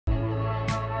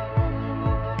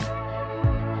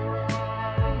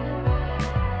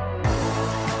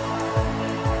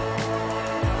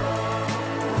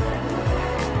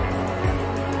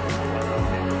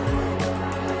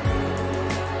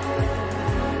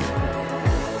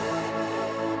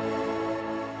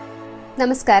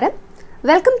Namaskaram.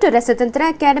 Welcome to Rasatantra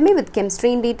Academy with Chemistry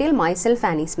in Detail. Myself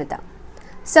Annie Smitha.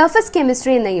 Surface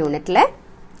Chemistry in the unit le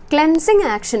cleansing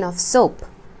action of soap,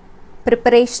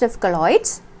 preparation of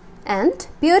colloids and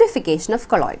purification of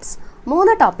colloids.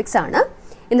 Three topics aanu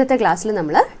innathe class il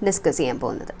nammal discuss cheyan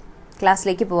povunathu. Class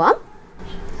like povam.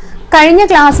 Kazhinja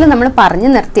class il nammal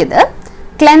paranju nirthiyathu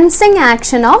cleansing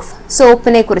action of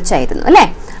soap ne kurichayirunnu alle.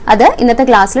 Adu innathe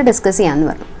class il discuss cheyannu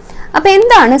parnu. Appo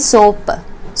endana soap?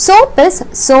 Soap is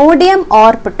sodium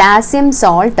or potassium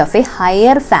salt of a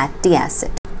higher fatty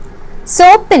acid.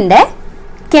 Soap inde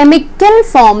chemical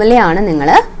formula aanu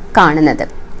ningal കാണുന്നത്.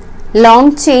 Long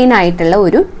chain ആയിട്ടുള്ള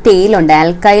ഒരു tail ഉണ്ട്,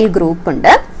 alkyl group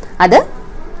ഉണ്ട്. അത്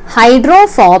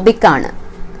hydrophobic ആണ്,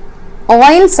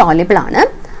 oil soluble ആണ്.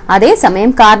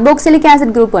 അതേസമയം carboxylic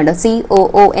acid group ഉണ്ട്,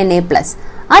 COONA+.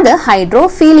 അത്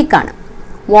hydrophilic ആണ്,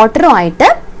 water ആയിട്ട്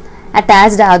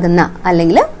attached ആകുന്ന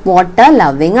അല്ലെങ്കിൽ water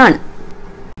loving ആണ്.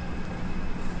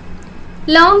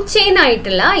 Long chain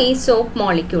ആയിട്ടുള്ള ഈ സോപ്പ്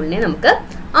മോളിക്യൂളിനെ നമുക്ക്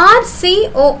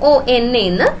RCOONA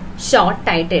എന്ന് ഷോർട്ട്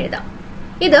ആയിട്ട് എഴുതാം.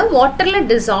 ഇത് വാട്ടറിൽ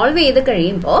ഡിസോൾവ് ചെയ്ത്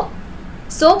കഴിയുമ്പോൾ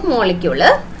സോപ്പ് മോളിക്യൂള്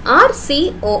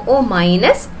RCOO-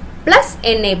 Na+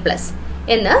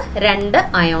 എന്ന് രണ്ട്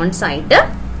അയോൺസ് ആയിട്ട്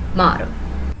മാറും.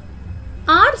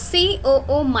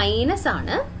 RCOO-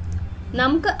 ആണ്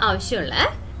നമുക്ക് ആവശ്യമുള്ള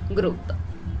ഗ്രൂപ്പ്.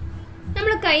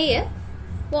 നമ്മൾ കൈ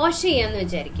വാഷ് ചെയ്യാന്ന്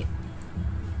വിചാരിക്കും.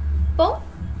 അപ്പോൾ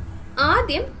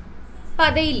ആദ്യം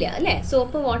പതയില്ല അല്ലെ,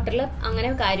 സോപ്പ് വാട്ടറിൽ അങ്ങനെ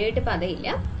കാര്യമായിട്ട് പതയില്ല.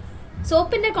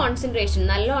 സോപ്പിന്റെ കോൺസെൻട്രേഷൻ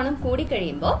നല്ലോണം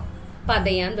കൂടിക്കഴിയുമ്പോൾ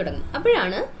പതയാൻ തുടങ്ങും.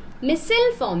 അപ്പോഴാണ് മിസൽ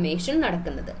ഫോർമേഷൻ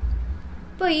നടക്കുന്നത്.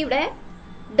 ഇപ്പോൾ ഇവിടെ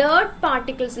ഡേർട്ട്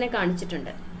പാർട്ടിക്കിൾസിനെ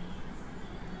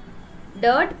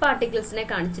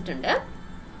കാണിച്ചിട്ടുണ്ട്.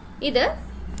 ഇത്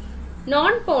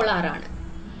നോൺ പോളാർ ആണ്.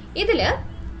 ഇതില്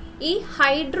ഈ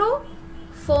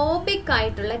ഹൈഡ്രോഫോബിക്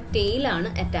ആയിട്ടുള്ള ടെയിലാണ്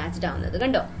അറ്റാച്ച്ഡ് ആവുന്നത്.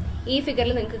 കണ്ടോ, ഈ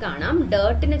ഫിഗറിൽ നിങ്ങൾക്ക് കാണാം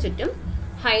ഡേർട്ടിന് ചുറ്റും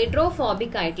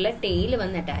ഹൈഡ്രോഫോബിക് ആയിട്ടുള്ള ടെയിൽ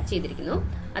വന്ന് അറ്റാച്ച് ചെയ്തിരിക്കുന്നു.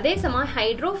 അതേസമയം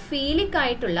ഹൈഡ്രോഫീലിക്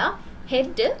ആയിട്ടുള്ള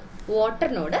ഹെഡ്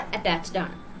വാട്ടറിനോട് അറ്റാച്ച്ഡ്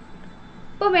ആണ്.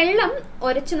 ഇപ്പോൾ വെള്ളം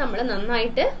ഉരച്ച് നമ്മൾ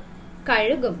നന്നായിട്ട്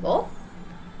കഴുകുമ്പോൾ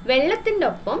വെള്ളത്തിൻ്റെ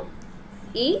ഒപ്പം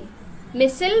ഈ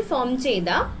മിസൽ ഫോം ചെയ്ത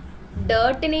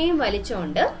ഡേർട്ടിനെയും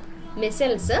വലിച്ചുകൊണ്ട്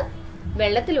മിസൽസ്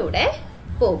വെള്ളത്തിലൂടെ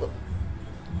പോകും.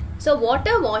 So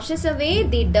water washes away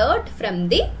the dirt from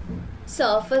the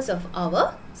surface of our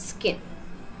skin.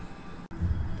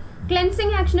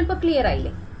 Cleansing action ഇപ്പോൾ ക്ലിയർ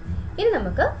ആയില്ലേ? ഇനി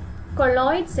നമുക്ക്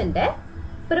കൊളോയിഡ്സിന്റെ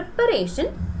പ്രിപ്പറേഷൻ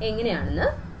എങ്ങനെയാണെന്ന്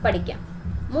പഠിക്കാം.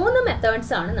 3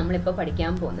 മെത്തേഡ്സ് ആണ് നമ്മളിപ്പോൾ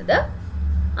പഠിക്കാൻ പോകുന്നത്.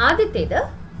 ആദ്യത്തേത്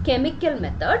കെമിക്കൽ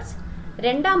മെത്തേഡ്സ്,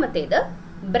 രണ്ടാമത്തേത്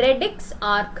ബ്രെഡിക്സ്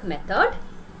ആർക്ക് മെത്തേഡ്,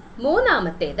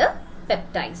 മൂന്നാമത്തേത്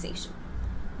പെപ്റ്റൈസേഷൻ.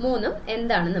 മൂന്നും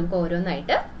എന്താണെന്ന് നമുക്ക്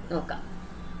ഓരോന്നായിട്ട് നോക്കാം.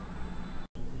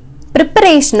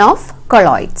 Preparation of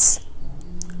colloids.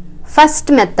 First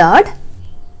method,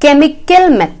 chemical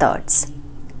methods.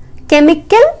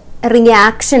 Chemical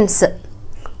reactions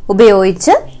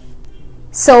ഉപയോഗിച്ച്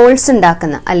സോൾട്സ്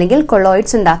ഉണ്ടാക്കുന്ന അല്ലെങ്കിൽ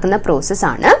കൊളോയിഡ്സ് ഉണ്ടാക്കുന്ന പ്രോസസ്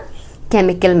ആണ്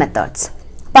കെമിക്കൽ മെത്തേഡ്സ്.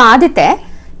 അപ്പോൾ ആദ്യത്തെ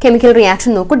കെമിക്കൽ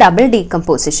റിയാക്ഷൻ നോക്കൂ, double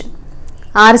decomposition.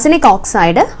 Arsenic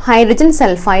oxide hydrogen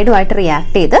സൾഫൈഡുമായിട്ട്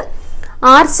react ചെയ്ത്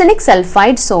ആർസനിക്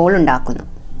സൾഫൈഡ് സോൾ ഉണ്ടാക്കുന്നു.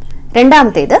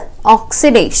 രണ്ടാമത്തേത്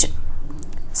oxidation,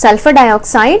 sulphur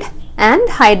dioxide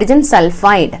and hydrogen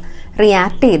sulphide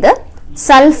react ചെയ്ത്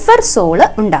സൾഫർ സോള്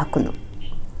ഉണ്ടാക്കുന്നു.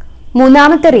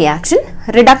 മൂന്നാമത്തെ reaction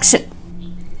reduction,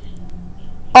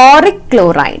 auric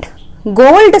chloride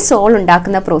gold sol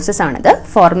ഉണ്ടാക്കുന്ന പ്രോസസ് ആണിത്.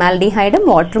 ഫോർമാൽഡിഹൈഡും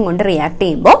വാട്ടറും കൊണ്ട് റിയാക്ട്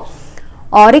ചെയ്യുമ്പോൾ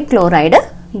auric chloride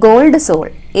gold sol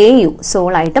AU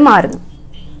soul ആയിട്ട് മാറുന്നു.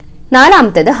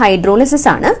 നാലാമത്തേത് ഹൈഡ്രോളിസിസ്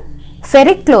ആണ്.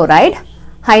 ഫെറിക് ക്ലോറൈഡ്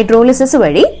ഹൈഡ്രോളിസിസ്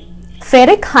വഴി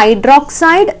ഫെറിക്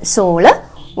ഹൈഡ്രോക്സൈഡ് സോള്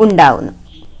ഉണ്ടാവുന്നു.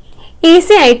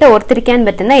 ഈസി ആയിട്ട് ഓർത്തിരിക്കാൻ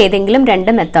പറ്റുന്ന ഏതെങ്കിലും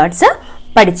 2 മെത്തേഡ്സ്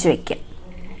പഠിച്ചു വെക്കുക.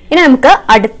 ഇനി നമുക്ക്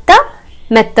അടുത്ത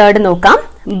മെത്തേഡ് നോക്കാം.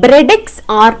 ബ്രെഡിക്സ്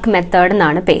ആർക്ക് മെത്തേഡ്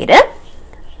എന്നാണ് പേര്.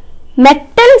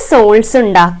 മെറ്റൽ സോൾസ്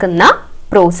ഉണ്ടാക്കുന്ന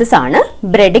പ്രോസസ് ആണ്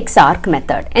ബ്രെഡിക്സ് ആർക്ക്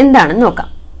മെത്തേഡ്. എന്താണെന്ന് നോക്കാം.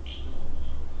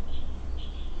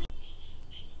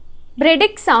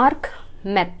 ബ്രെഡിക്സ് ആർക്ക്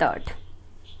മെത്തേഡ്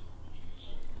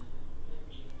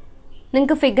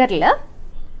നിങ്ങൾക്ക് ഫിഗറിൽ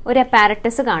ഒരു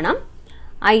അപ്പാരറ്റസ് കാണാം.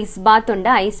 ഐസ് ബാത്ത് ഉണ്ട്.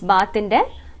 ഐസ് ബാത്തിന്റെ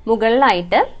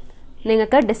മുകളിലായിട്ട്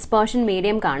നിങ്ങൾക്ക് ഡിസ്പേർഷൻ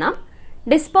മീഡിയം കാണാം.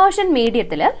 ഡിസ്പേർഷൻ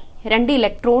മീഡിയത്തിൽ 2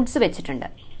 ഇലക്ട്രോഡ്സ് വെച്ചിട്ടുണ്ട്.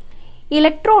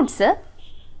 ഇലക്ട്രോഡ്സ്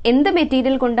എന്ത്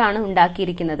മെറ്റീരിയൽ കൊണ്ടാണ്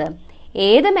ഉണ്ടാക്കിയിരിക്കുന്നത്?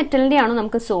 ഏത് മെറ്റലിന്റെ ആണോ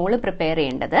നമുക്ക് സോള് പ്രിപ്പയർ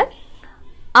ചെയ്യേണ്ടത്,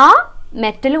 ആ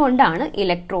മെറ്റൽ കൊണ്ടാണ്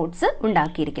ഇലക്ട്രോഡ്സ്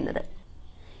ഉണ്ടാക്കിയിരിക്കുന്നത്.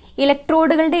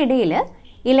 ഇലക്ട്രോഡുകളുടെ ഇടയിൽ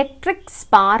ഇലക്ട്രിക്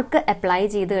സ്പാർക്ക് അപ്ലൈ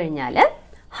ചെയ്ത് കഴിഞ്ഞാൽ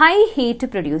ഹൈ ഹീറ്റ്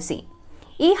പ്രൊഡ്യൂസ് ചെയ്യും.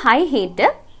 ഈ ഹൈ ഹീറ്റ്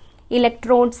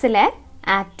ഇലക്ട്രോഡ്സിലെ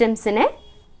ആറ്റംസിനെ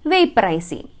വേപ്പറൈസ്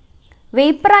ചെയ്യും.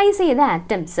 വേപ്പറൈസ് ചെയ്ത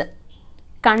ആറ്റംസ്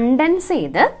കണ്ടൻസ്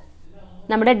ചെയ്ത്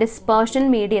നമ്മുടെ ഡിസ്പേർഷൻ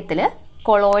മീഡിയത്തിൽ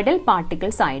കൊളോയിഡൽ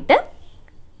പാർട്ടിക്കിൾസ് ആയിട്ട്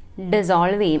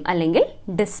ഡിസോൾവ് ചെയ്യും അല്ലെങ്കിൽ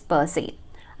ഡിസ്പേഴ്സ് ചെയ്യും.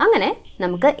 അങ്ങനെ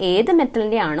നമുക്ക് ഏത്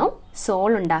മെറ്റലിൻ്റെ ആണോ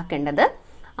സോൾ ഉണ്ടാക്കേണ്ടത്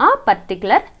ആ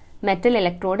പർട്ടിക്കുലർ മെറ്റൽ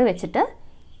ഇലക്ട്രോഡ് വെച്ചിട്ട്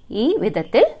ഈ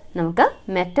വിധത്തിൽ നമുക്ക്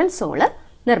metal soul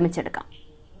നിർമ്മിച്ചെടുക്കാം.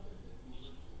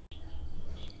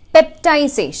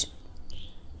 Peptization.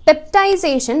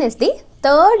 Peptization is the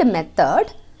third method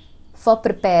for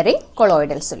preparing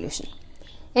colloidal solution.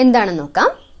 എന്താണെന്ന് നോക്കാം.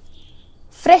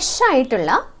 ഫ്രഷ്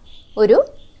ആയിട്ടുള്ള ഒരു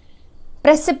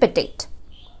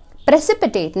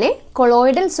precipitate-നെ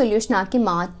കൊളോയിഡൽ സൊല്യൂഷൻ ആക്കി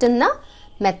മാറ്റുന്ന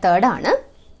മെത്തേഡാണ്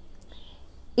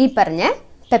ഈ പറഞ്ഞ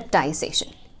പെപ്റ്റൈസേഷൻ.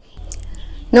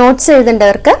 നോട്ട്സ്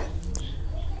എഴുതേണ്ടവർക്ക്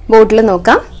ബോർഡിൽ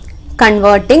നോക്കാം.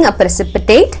 Converting A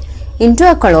precipitate into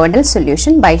a colloidal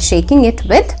solution by shaking it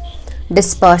with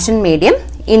dispersion medium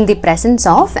in the presence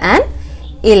of an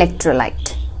electrolyte.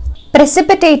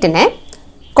 Precipitate-നെ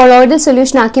colloidal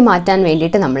solution ആക്കി മാറ്റാൻ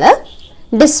വേണ്ടിയിട്ട് നമ്മൾ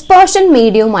dispersion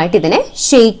medium-ആയിട്ട് ഇതിനെ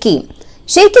ഷേക്ക് ചെയ്യും.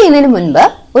 ഷേക്ക് ചെയ്യുന്നതിന് മുൻപ്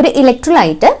ഒരു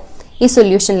ഇലക്ട്രോലൈറ്റ് ഈ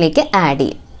സൊല്യൂഷനിലേക്ക് ആഡ്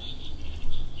ചെയ്യും.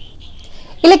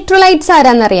 ഇലക്ട്രോലൈറ്റ്സ്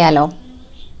ആരാന്നറിയാലോ?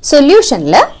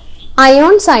 സൊല്യൂഷനിൽ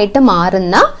അയോൺസ് ആയിട്ട്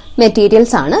മാറുന്ന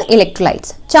മെറ്റീരിയൽസ് ആണ്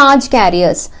electrolytes. Charge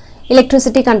careers,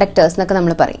 electricity conductors എന്നൊക്കെ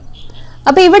നമ്മൾ പറയും.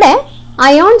 അപ്പോൾ ഇവിടെ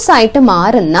അയോൺസ് ആയിട്ട്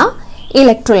മാറുന്ന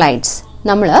ഇലക്ട്രോലൈറ്റ്സ്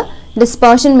നമ്മൾ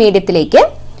ഡിസ്പേർഷൻ മീഡിയത്തിലേക്ക്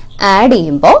ആഡ്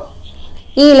ചെയ്യുമ്പോൾ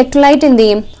ഈ ഇലക്ട്രോലൈറ്റ് എന്ത്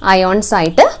ചെയ്യും? അയോൺസ്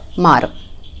ആയിട്ട് മാറും.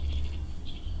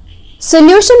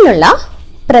 സൊല്യൂഷനിലുള്ള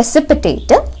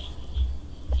precipitate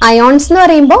അയോൺസ് എന്ന്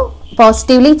പറയുമ്പോൾ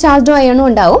പോസിറ്റീവ്ലി ചാർജ്ഡ് അയോണും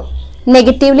ഉണ്ടാവും,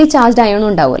 നെഗറ്റീവ്ലി ചാർജ്ഡ് അയോണും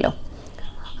ഉണ്ടാവുമല്ലോ.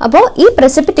 അപ്പോൾ ഈ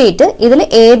precipitate ഇതിൽ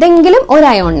ഏതെങ്കിലും ഒരു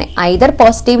അയോണിനെ either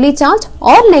positively charge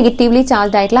or negatively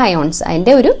charged ആയിട്ടുള്ള അയോൺസ്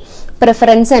അതിൻ്റെ ഒരു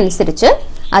പ്രിഫറൻസ് അനുസരിച്ച്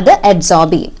അത്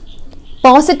അഡ്സോർബ് ചെയ്യും.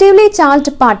 പോസിറ്റീവ്ലി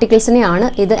ചാർജ്ഡ് പാർട്ടിക്കിൾസിനെയാണ്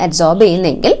ഇത് അഡ്സോർബ്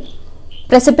ചെയ്യുന്നതെങ്കിൽ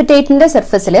precipitate-ന്റെ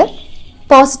സർഫസിൽ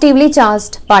പോസിറ്റീവ്ലി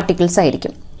ചാർജ്ഡ് പാർട്ടിക്കിൾസ്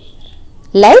ആയിരിക്കും.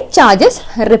 Light charges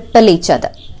ripple each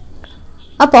other.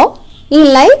 അപ്പോൾ ഈ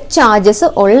ലൈറ്റ് ചാർജസ്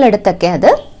ഉള്ളിടത്തൊക്കെ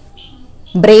അത്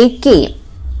ബ്രേക്ക് ചെയ്യും.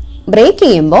 ബ്രേക്ക്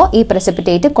ചെയ്യുമ്പോൾ ഈ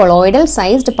precipitate കൊളോയിഡൽ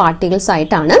സൈസ്ഡ് പാർട്ടിക്കിൾസ്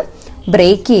ആയിട്ടാണ്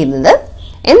ബ്രേക്ക് ചെയ്യുന്നത്.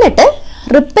 എന്നിട്ട്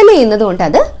റിപ്പൽ ചെയ്യുന്നത് കൊണ്ട്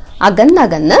അത്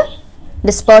അകന്നകന്ന്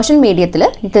ഡിസ്പേർഷൻ മീഡിയത്തിൽ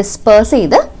ഡിസ്പേഴ്സ്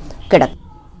ചെയ്ത് കിടക്കും.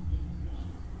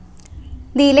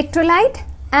 The electrolyte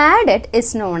added is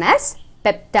known as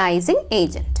peptizing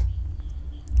agent.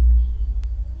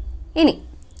 ഇനി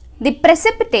the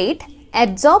precipitate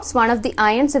adsorbs one of the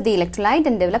ions of the electrolyte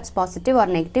and develops positive or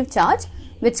negative charge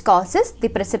which causes the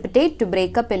precipitate to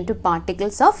break up into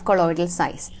particles of colloidal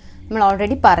size. നമ്മൾ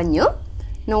already പറഞ്ഞു.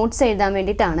 Notes എഴുതാൻ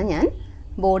വേണ്ടിയിട്ടാണ് ഞാൻ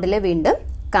ബോർഡിൽ വീണ്ടും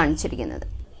കാണിച്ചിരിക്കുന്നത്.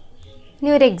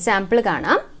 ഇനി ഒരു എക്സാമ്പിൾ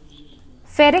കാണാം.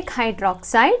 Ferric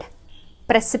hydroxide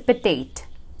precipitate,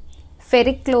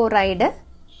 ferric chloride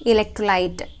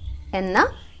electrolyte എന്ന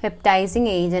പെപ്റ്റൈസിങ്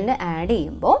ഏജൻറ്റ് ആഡ്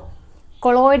ചെയ്യുമ്പോൾ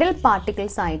കൊളോയിഡൽ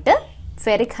പാർട്ടിക്കിൾസ് ആയിട്ട്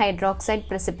ഫെറിക് ഹൈഡ്രോക്സൈഡ്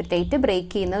precipitate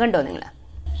ബ്രേക്ക് ചെയ്യുന്നത് കണ്ടോ നിങ്ങൾ?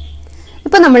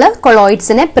 ഇപ്പോൾ നമ്മൾ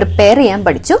കൊളോയിഡ്സിനെ പ്രിപ്പയർ ചെയ്യാൻ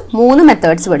പഠിച്ചു. 3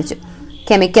 മെത്തേഡ്സ് പഠിച്ചു.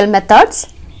 കെമിക്കൽ മെത്തേഡ്സ്,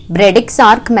 ബ്രെഡിക്സ്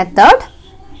ആർക്ക് മെത്തേഡ്,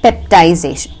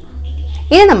 പെപ്റ്റൈസേഷൻ.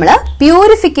 ഇനി നമ്മൾ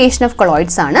പ്യൂരിഫിക്കേഷൻ ഓഫ്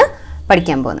കൊളോയിഡ്സ് ആണ്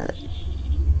പഠിക്കാൻ പോകുന്നത്.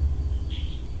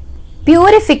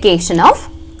 Purification of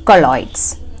colloids.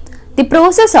 The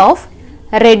process of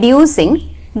reducing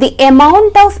the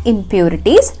amount of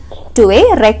impurities to a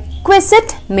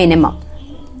requisite minimum.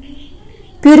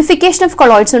 Purification of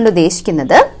colloids കൊണ്ട്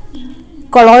ഉദ്ദേശിക്കുന്നത്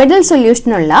കൊളോയിഡൽ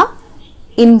സൊല്യൂഷനുള്ള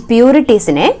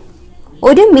ഇംപ്യൂരിറ്റീസിനെ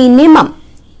ഒരു മിനിമം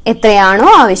എത്രയാണോ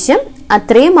ആവശ്യം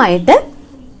അത്രയുമായിട്ട്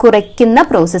കുറയ്ക്കുന്ന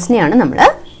പ്രോസസ്സിനെയാണ് നമ്മൾ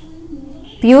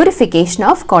പ്യൂരിഫിക്കേഷൻ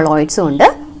ഓഫ് കൊളോയിഡ്സ് കൊണ്ട്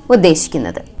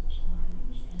ഉദ്ദേശിക്കുന്നത്.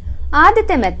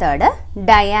 ആദ്യത്തെ മെത്തേഡ്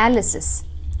ഡയാലിസിസ്.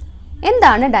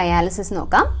 എന്താണ് ഡയാലിസിസ്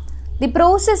നോക്കാം. The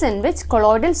process in which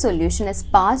colloidal solution is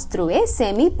pass through A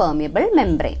semi permeable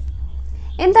membrane.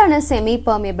 എന്താണ് semi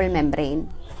permeable membrane?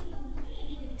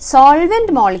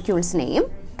 Solvent മോളിക്യൂൾസിനെയും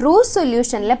true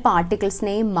സൊല്യൂഷനിലെ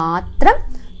പാർട്ടിക്കിൾസിനെയും മാത്രം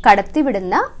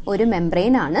കടത്തിവിടുന്ന ഒരു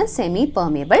മെംബ്രെയിൻ ആണ് semi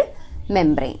permeable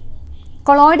membrane.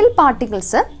 Colloidal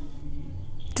particles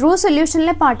true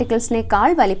സൊല്യൂഷനിലെ പാർട്ടിക്കിൾസിനേക്കാൾ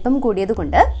വലിപ്പം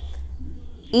കൂടിയതുകൊണ്ട്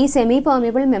ഈ സെമി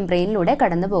പെർമിയബിൾ മെംബ്രെയിനിലൂടെ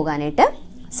കടന്നു പോകാനായിട്ട്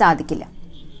സാധിക്കില്ല.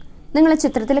 നിങ്ങൾ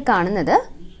ചിത്രത്തിൽ കാണുന്നത്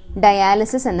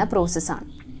ഡയാലിസിസ് എന്ന പ്രോസസ്സാണ്.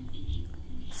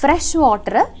 ഫ്രഷ്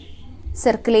വാട്ടർ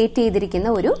സർക്കുലേറ്റ് ചെയ്തിരിക്കുന്ന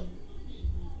ഒരു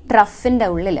ട്രഫിൻ്റെ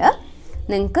ഉള്ളിൽ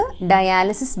നിങ്ങൾക്ക്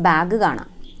ഡയാലിസിസ് ബാഗ് കാണാം.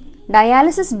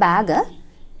 ഡയാലിസിസ് ബാഗ്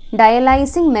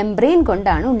ഡയലൈസിങ് മെംബ്രെയിൻ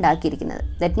കൊണ്ടാണ് ഉണ്ടാക്കിയിരിക്കുന്നത്.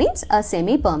 That means A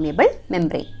semi permeable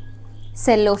membrane.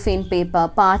 Cellophane paper,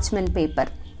 parchment paper,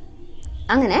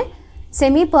 അങ്ങനെ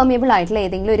സെമി പെർമിയബിൾ ആയിട്ടുള്ള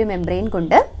ഏതെങ്കിലും ഒരു മെംബ്രെയിൻ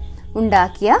കൊണ്ട്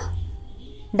ഉണ്ടാക്കിയ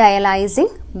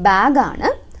ഡയലൈസിങ് ബാഗാണ്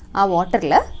ആ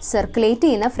വാട്ടറിൽ സർക്കുലേറ്റ്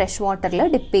ചെയ്യുന്ന ഫ്രഷ് വാട്ടറിൽ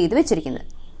ഡിപ്പ് ചെയ്ത് വെച്ചിരിക്കുന്നത്.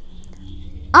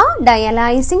 ആ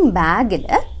ഡയലൈസിങ് ബാഗിൽ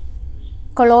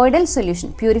കൊളോയിഡൽ സൊല്യൂഷൻ,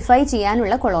 പ്യൂരിഫൈ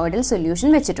ചെയ്യാനുള്ള കൊളോയിഡൽ സൊല്യൂഷൻ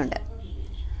വെച്ചിട്ടുണ്ട്.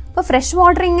 അപ്പോൾ ഫ്രഷ്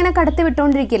വാട്ടർ ഇങ്ങനെ കടത്തി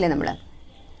വിട്ടുകൊണ്ടിരിക്കുകയല്ലേ നമ്മൾ.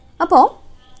 അപ്പോൾ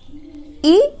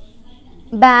ഈ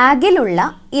ബാഗിലുള്ള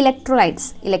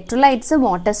ഇലക്ട്രോലൈറ്റ്സ്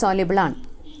വാട്ടർ സോല്യൂബിൾ ആണ്.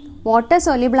 വാട്ടർ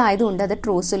സോല്യൂബിൾ ആയതുകൊണ്ട് അത്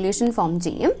ട്രൂ സൊല്യൂഷൻ ഫോം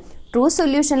ചെയ്യും. ട്രൂ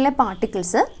സൊല്യൂഷനിലെ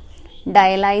പാർട്ടിക്കിൾസ്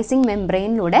ഡയലൈസിങ്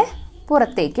മെംബ്രെയിനിലൂടെ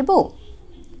പുറത്തേക്ക് പോകും.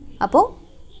 അപ്പോൾ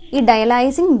ഈ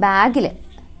ഡയലൈസിങ് ബാഗിൽ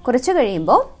കുറച്ച്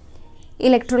കഴിയുമ്പോൾ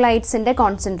ഇലക്ട്രോലൈറ്റ്സിൻ്റെ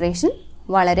കോൺസെൻട്രേഷൻ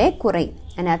വളരെ കുറയും.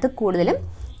 അതിനകത്ത് കൂടുതലും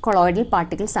കൊളോയിഡൽ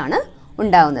പാർട്ടിക്കിൾസ് ആണ്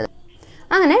ഉണ്ടാവുന്നത്.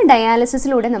 അങ്ങനെ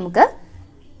ഡയാലിസിസിലൂടെ നമുക്ക്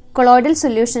കൊളോയിഡൽ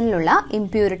സൊല്യൂഷനിലുള്ള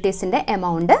ഇംപ്യൂരിറ്റീസിൻ്റെ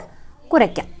എമൗണ്ട്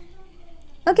കുറയ്ക്കാം.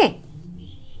 ഓക്കെ,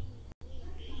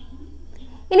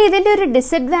 ഇനി ഇതിൻ്റെ ഒരു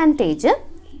disadvantage,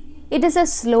 it is A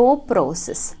slow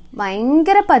process.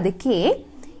 ഭയങ്കര പതുക്കെ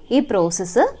ഈ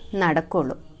പ്രോസസ്സ്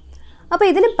നടക്കുള്ളൂ. അപ്പോൾ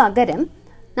ഇതിന് പകരം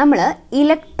നമ്മൾ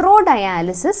ഇലക്ട്രോ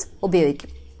ഡയാലിസിസ്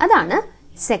ഉപയോഗിക്കും. അതാണ്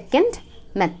സെക്കൻഡ്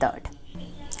മെത്തേഡ്.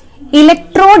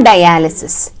 ഇലക്ട്രോ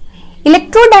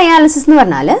ഡയാലിസിസ് എന്ന്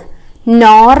പറഞ്ഞാൽ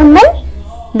normal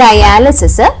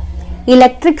dialysis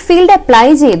electric field apply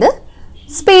ചെയ്ത്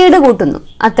സ്പീഡ് കൂട്ടുന്നു,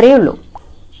 അത്രയേ ഉള്ളൂ.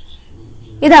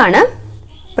 ഇതാണ്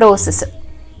പ്രോസസ്സ്.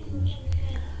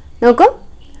 നോക്കൂ,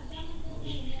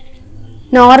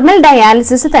 നോർമൽ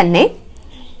ഡയാലിസിസ് തന്നെ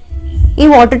ഈ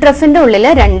വാട്ടർ ട്രഫിൻ്റെ ഉള്ളിൽ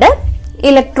 2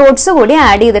 ഇലക്ട്രോഡ്സ് കൂടി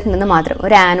ആഡ് ചെയ്തിട്ടുണ്ടെന്ന് മാത്രം.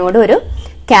 ഒരു ആനോഡും ഒരു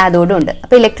കാഥോഡും ഉണ്ട്.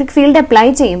 അപ്പോൾ ഇലക്ട്രിക് ഫീൽഡ് അപ്ലൈ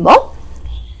ചെയ്യുമ്പോൾ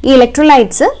ഈ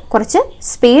ഇലക്ട്രോലൈറ്റ്സ് കുറച്ച്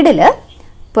സ്പീഡിൽ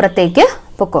പുറത്തേക്ക്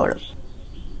പൊക്കോളും.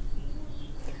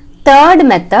 Third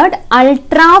method,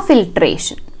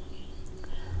 ultrafiltration.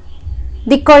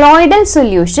 The colloidal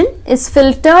solution is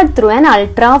filtered through an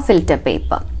ultrafilter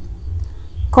paper.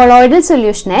 Colloidal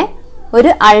സൊല്യൂഷനെ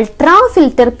ഒരു അൾട്രാ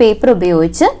ഫിൽറ്റർ പേപ്പർ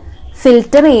ഉപയോഗിച്ച്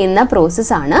ഫിൽറ്റർ ചെയ്യുന്ന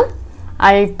പ്രോസസ്സാണ്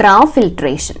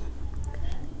ultrafiltration.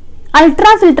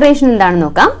 Ultrafiltration എന്താണെന്ന്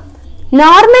നോക്കാം.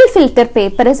 Normal filter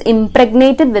paper is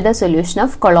impregnated with a solution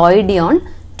of collodion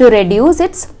to reduce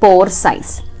its pore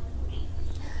size.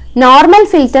 Normal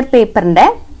filter പേപ്പറിൻ്റെ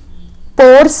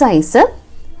pore size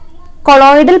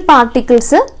colloidal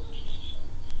particles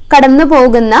കടന്നു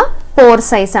പോകുന്ന പോർ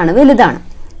സൈസാണ്, വലുതാണ്.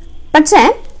 പക്ഷേ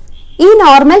ഈ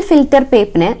നോർമൽ ഫിൽറ്റർ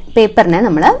പേപ്പറിനെ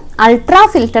നമ്മൾ അൾട്രാ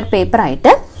ഫിൽറ്റർ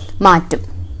പേപ്പറായിട്ട് മാറ്റും.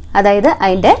 അതായത്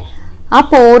അതിൻ്റെ ആ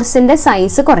പോർസിൻ്റെ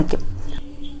സൈസ് കുറയ്ക്കും.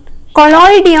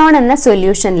 കൊളോയിഡിയോൺ എന്ന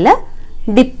സൊല്യൂഷനിൽ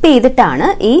ഡിപ്പ് ചെയ്തിട്ടാണ്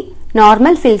ഈ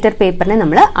നോർമൽ ഫിൽറ്റർ പേപ്പറിനെ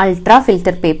നമ്മൾ അൾട്രാ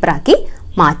ഫിൽറ്റർ പേപ്പറാക്കി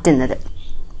മാറ്റുന്നത്.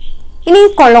 ഇനി ഈ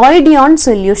കൊളോയിഡിയോൺ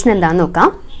സൊല്യൂഷൻ എന്താണെന്ന് നോക്കാം.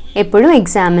 എപ്പോഴും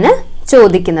എക്സാമിന്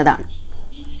ചോദിക്കുന്നതാണ്.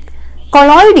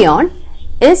 കൊളോയിഡിയോൺ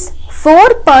is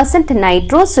 4%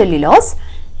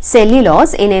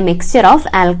 nitrocellulose in a mixture of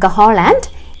alcohol and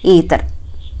ether.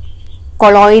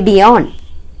 Collodion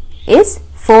is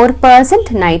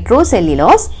 4%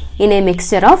 nitrocellulose in a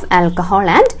mixture of alcohol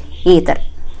and ether.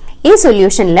 ഈ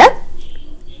സൊല്യൂഷനിൽ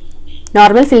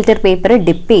നോർമൽ ഫിൽറ്റർ പേപ്പർ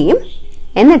ഡിപ്പ് ചെയ്യും,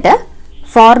 എന്നിട്ട്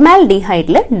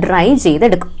ഫോർമാൽഡിഹൈഡിൽ ഡ്രൈ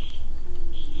ചെയ്തെടുക്കും.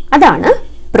 അതാണ്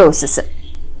പ്രോസസ്സ്.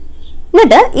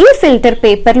 എന്നിട്ട് ഈ ഫിൽറ്റർ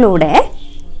പേപ്പറിലൂടെ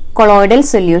കൊളോയിഡൽ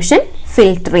സൊല്യൂഷൻ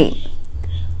ഫിൽറ്റർ ചെയ്യും.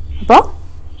 അപ്പോൾ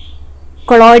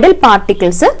കൊളോയിഡൽ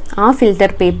പാർട്ടിക്കിൾസ് ആ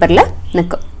ഫിൽറ്റർ പേപ്പറിൽ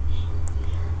നിൽക്കും.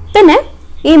 പിന്നെ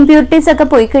ഈ ഇംപ്യൂരിറ്റീസ് ഒക്കെ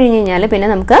പോയി കഴിഞ്ഞ് കഴിഞ്ഞാൽ പിന്നെ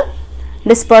നമുക്ക്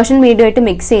ഡിസ്പേർഷൻ മീഡിയമായിട്ട്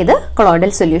മിക്സ് ചെയ്ത്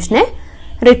കൊളോയിഡൽ സൊല്യൂഷനെ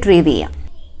റിട്രീവ് ചെയ്യാം.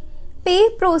 ഈ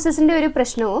പ്രോസസ്സിൻ്റെ ഒരു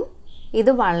പ്രശ്നവും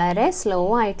ഇത് വളരെ സ്ലോ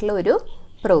ആയിട്ടുള്ള ഒരു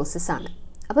പ്രോസസ്സാണ്.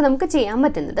 അപ്പോൾ നമുക്ക് ചെയ്യാൻ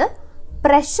പറ്റുന്നത്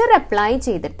പ്രഷർ അപ്ലൈ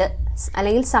ചെയ്തിട്ട്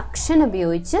അല്ലെങ്കിൽ സക്ഷൻ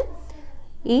ഉപയോഗിച്ച്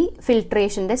ഈ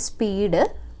ഫിൽട്രേഷൻ്റെ സ്പീഡ്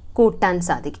കൂട്ടാൻ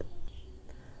സാധിക്കും.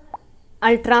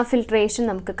 അൾട്രാ ഫിൽട്രേഷൻ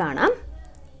നമുക്ക് കാണാം.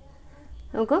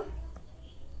 നോക്കൂ,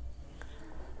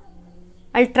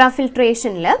 ultra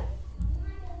ഫിൽട്രേഷനിൽ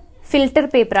filter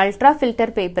paper, ultra filter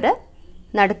paper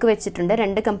നടുക്ക് വെച്ചിട്ടുണ്ട്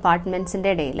 2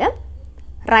 കമ്പാർട്ട്മെൻറ്റ്സിൻ്റെ ഇടയിൽ.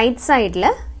 റൈറ്റ് സൈഡിൽ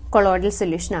കൊളോയിഡൽ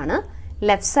സൊല്യൂഷനാണ്,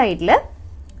 ലെഫ്റ്റ് സൈഡിൽ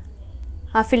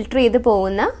ആ ഫിൽറ്റർ ചെയ്ത്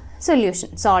പോകുന്ന സൊല്യൂഷൻ,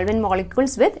 സോൾവെന്റ്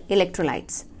മോളിക്യൂൾസ് വിത്ത്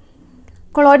ഇലക്ട്രോലൈറ്റ്സ്.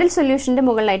 കൊളോയിഡൽ സൊല്യൂഷൻ്റെ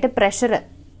മുകളിലായിട്ട് പ്രഷർ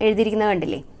എഴുതിയിരിക്കുന്നത്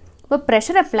കണ്ടില്ലേ? അപ്പോൾ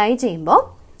പ്രഷർ അപ്ലൈ ചെയ്യുമ്പോൾ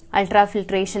അൾട്രാ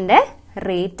ഫിൽട്രേഷൻ്റെ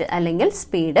റേറ്റ് അല്ലെങ്കിൽ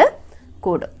സ്പീഡ്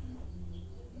കൂടും.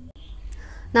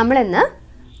 നമ്മളിന്ന്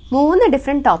 3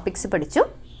 ഡിഫറെൻറ്റ് ടോപ്പിക്സ് പഠിച്ചു.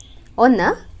 1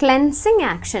 cleansing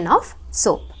action of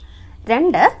soap,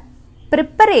 2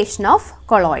 preparation of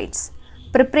colloids.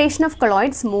 Preparation of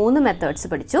colloids 3 methods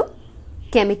പഠിച്ചു.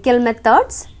 കെമിക്കൽ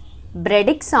മെത്തേഡ്സ്,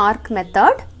 ബ്രെഡിക്സ് ആർക്ക്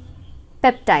മെത്തേഡ്,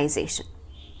 പെപ്റ്റൈസേഷൻ.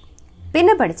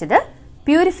 പിന്നെ പഠിച്ചത്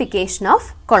purification of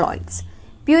colloids.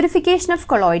 Purification of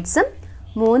കൊളോയിഡ്സും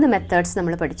 3 methods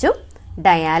നമ്മൾ പഠിച്ചു.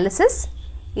 Dialysis,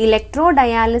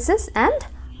 electrodialysis and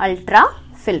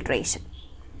ultrafiltration.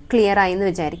 Clear ആയെന്ന്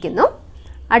വിചാരിക്കുന്നു.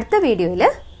 അടുത്ത വീഡിയോയിൽ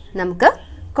നമുക്ക്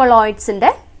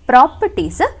colloidsന്റെ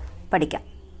properties പഠിക്കാം.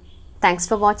 Thanks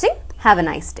for watching. Have a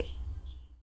nice day.